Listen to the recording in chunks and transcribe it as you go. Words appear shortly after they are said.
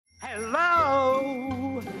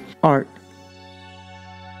Hello? Art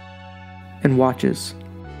and watches.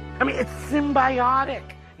 I mean, it's symbiotic,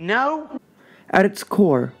 no? At its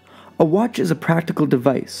core, a watch is a practical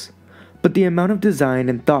device, but the amount of design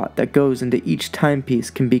and thought that goes into each timepiece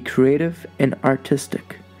can be creative and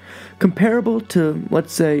artistic, comparable to,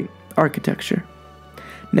 let's say, architecture.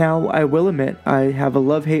 Now, I will admit I have a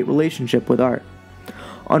love-hate relationship with art.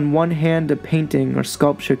 On one hand, a painting or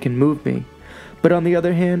sculpture can move me, but on the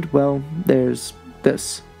other hand, well, there's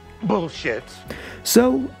this. Bullshit.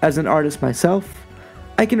 So, as an artist myself,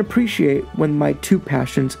 I can appreciate when my two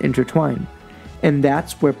passions intertwine, and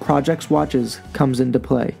that's where Projects Watches comes into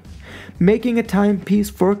play, making a timepiece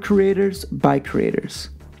for creators by creators.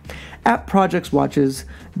 At Projects Watches,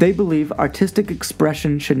 they believe artistic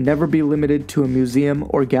expression should never be limited to a museum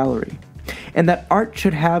or gallery, and that art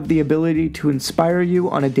should have the ability to inspire you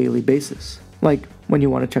on a daily basis, like when you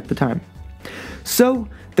want to check the time. So,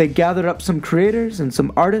 they gathered up some creators and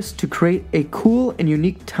some artists to create a cool and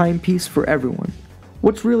unique timepiece for everyone.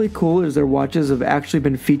 What's really cool is their watches have actually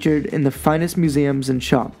been featured in the finest museums and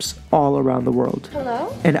shops all around the world.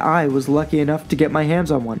 Hello? And I was lucky enough to get my hands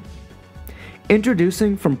on one.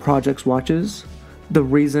 Introducing from Projects Watches, the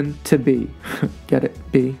reason to be. Get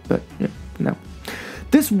it? Be, but yeah, no.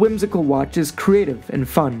 This whimsical watch is creative and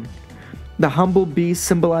fun. The humble bee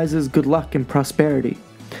symbolizes good luck and prosperity.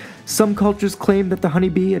 Some cultures claim that the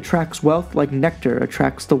honeybee attracts wealth like nectar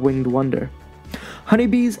attracts the winged wonder.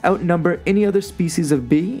 Honeybees outnumber any other species of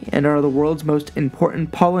bee and are the world's most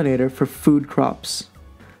important pollinator for food crops.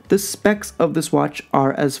 The specs of this watch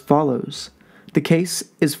are as follows. The case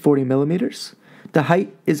is 40 millimeters. The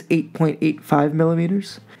height is 8.85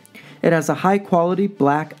 millimeters. It has a high-quality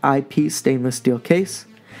black eyepiece stainless steel case,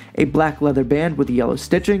 a black leather band with yellow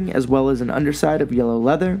stitching, as well as an underside of yellow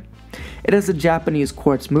leather. It has a Japanese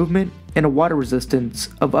quartz movement and a water resistance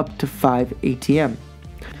of up to 5 ATM.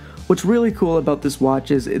 What's really cool about this watch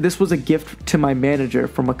is this was a gift to my manager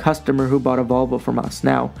from a customer who bought a Volvo from us.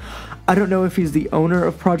 Now, I don't know if he's the owner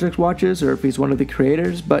of Project Watches or if he's one of the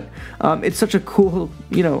creators, but it's such a cool,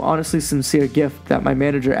 honestly sincere gift that my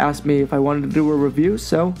manager asked me if I wanted to do a review,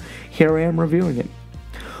 so here I am reviewing it.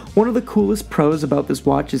 One of the coolest pros about this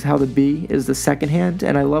watch is how the bee is the second hand,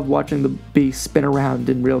 and I love watching the bee spin around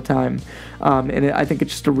in real time, I think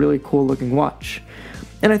it's just a really cool looking watch.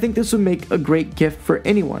 And I think this would make a great gift for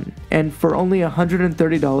anyone, and for only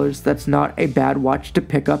 $130, that's not a bad watch to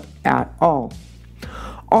pick up at all.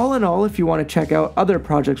 All in all, if you want to check out other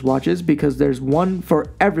Projects Watches, because there's one for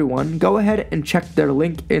everyone, go ahead and check their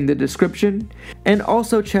link in the description, and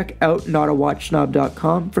also check out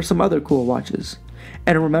notawatchsnob.com for some other cool watches.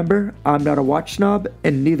 And remember, I'm not a watch snob,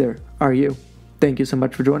 and neither are you. Thank you so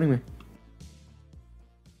much for joining me.